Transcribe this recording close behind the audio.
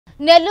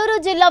నెల్లూరు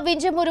జిల్లా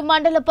వింజమూరు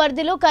మండల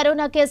పరిధిలో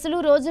కరోనా కేసులు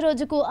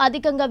రోజురోజుకు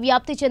అధికంగా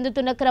వ్యాప్తి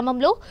చెందుతున్న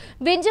క్రమంలో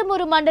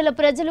వింజమూరు మండల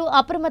ప్రజలు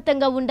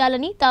అప్రమత్తంగా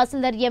ఉండాలని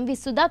తహసీల్దార్ ఎంవి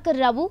సుధాకర్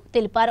రావు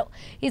తెలిపారు.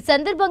 ఈ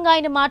సందర్భంగా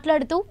ఆయన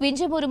మాట్లాడుతూ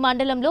వింజమూరు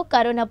మండలంలో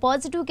కరోనా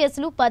పాజిటివ్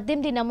కేసులు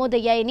 18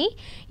 నమోదయ్యాయని,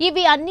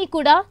 ఇవి అన్ని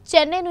కూడా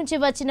చెన్నై నుంచి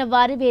వచ్చిన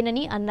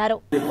వారివేనని అన్నారు.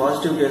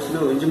 పాజిటివ్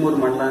కేసులు వింజమూరు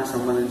మండలానికి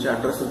సంబంధించి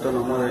అడ్రస్లతో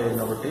నమోదయ్యాయి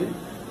కాబట్టి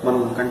మనం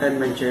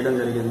కంటైన్మెంట్ చేయడం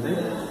జరిగింది.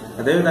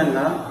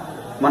 అదేవిధంగా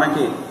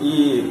మనకి ఈ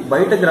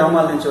బయట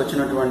గ్రామాల నుంచి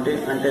వచ్చినటువంటి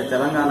అంటే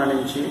తెలంగాణ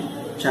నుంచి,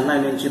 చెన్నై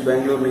నుంచి,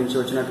 బెంగళూరు నుంచి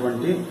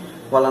వచ్చినటువంటి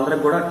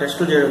వాళ్ళందరికీ కూడా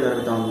టెస్టులు చేయడం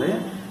జరుగుతుంది.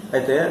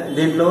 అయితే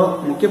దీంట్లో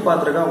ముఖ్య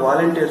పాత్రగా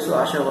వాలంటీర్స్,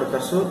 ఆశా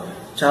వర్కర్స్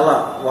చాలా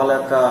వాళ్ళ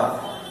యొక్క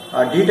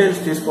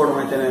డీటెయిల్స్ తీసుకోవడం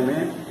అయితేనేమి,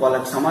 వాళ్ళ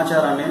యొక్క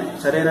సమాచారాన్ని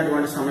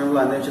సరైనటువంటి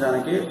సమయంలో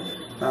అందించడానికి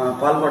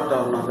పాల్పడుతూ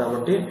ఉన్నారు.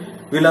 కాబట్టి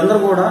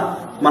వీళ్ళందరూ కూడా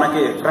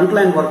మనకి ఫ్రంట్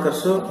లైన్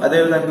వర్కర్స్,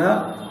 అదేవిధంగా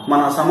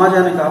మన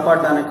సమాజాన్ని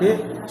కాపాడడానికి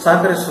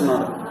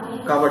సహకరిస్తున్నారు.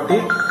 కాబట్టి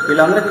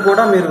వీళ్ళందరికీ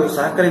కూడా మీరు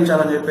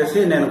సహకరించాలని చెప్పేసి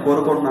నేను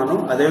కోరుకుంటున్నాను.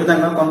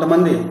 అదేవిధంగా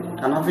కొంతమంది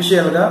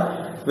అన్అఫీషియల్ గా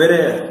వేరే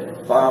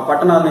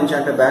పట్టణాల నుంచి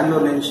అంటే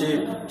బెంగళూరు నుంచి,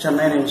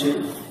 చెన్నై నుంచి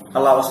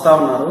అలా వస్తా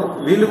ఉన్నారు.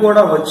 వీళ్ళు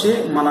కూడా వచ్చి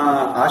మన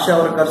ఆశా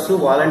వర్కర్స్,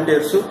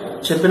 వాలంటీర్స్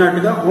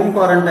చెప్పినట్టుగా హోమ్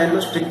క్వారంటైన్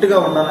లో స్ట్రిక్ట్ గా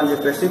ఉండాలని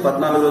చెప్పేసి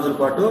 14 రోజుల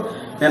పాటు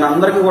నేను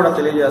అందరికీ కూడా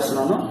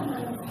తెలియజేస్తున్నాను.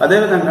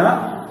 అదేవిధంగా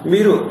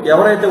మీరు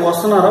ఎవరైతే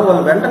వస్తున్నారో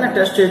వాళ్ళు వెంటనే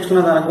టెస్ట్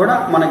చేయించుకునే దానికి కూడా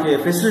మనకి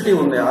ఫెసిలిటీ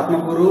ఉంది.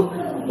 ఆత్మకూరు,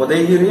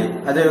 ఉదయగిరి,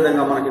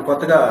 అదేవిధంగా మనకి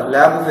కొత్తగా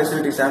ల్యాబ్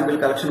ఫెసిలిటీ, శాంపిల్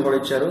కలెక్షన్ కూడా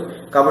ఇచ్చారు.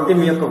 కాబట్టి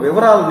మీ యొక్క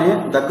వివరాలని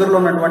దగ్గరలో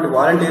ఉన్నటువంటి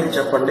వాలంటీర్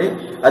చెప్పండి.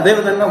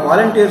 అదేవిధంగా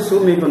వాలంటీర్స్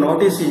మీకు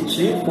నోటీస్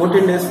ఇచ్చి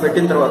 14 డేస్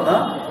పెట్టిన తర్వాత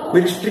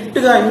మీరు స్ట్రిక్ట్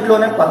గా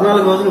ఇంట్లోనే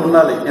 14 రోజులు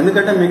ఉండాలి.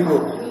 ఎందుకంటే మీకు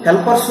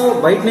హెల్పర్స్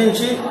బయట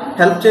నుంచి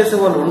హెల్ప్ చేసే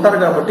వాళ్ళు ఉంటారు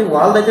కాబట్టి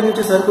వాళ్ళ దగ్గర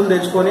నుంచి సరుకులు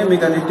తెచ్చుకొని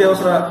మీకు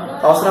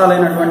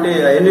నిత్యావసరాలైనటువంటి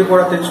అవన్నీ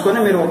కూడా తెచ్చుకొని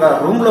మీరు ఒక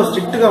రూమ్ లో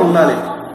స్ట్రిక్ట్ గా ఉండాలి.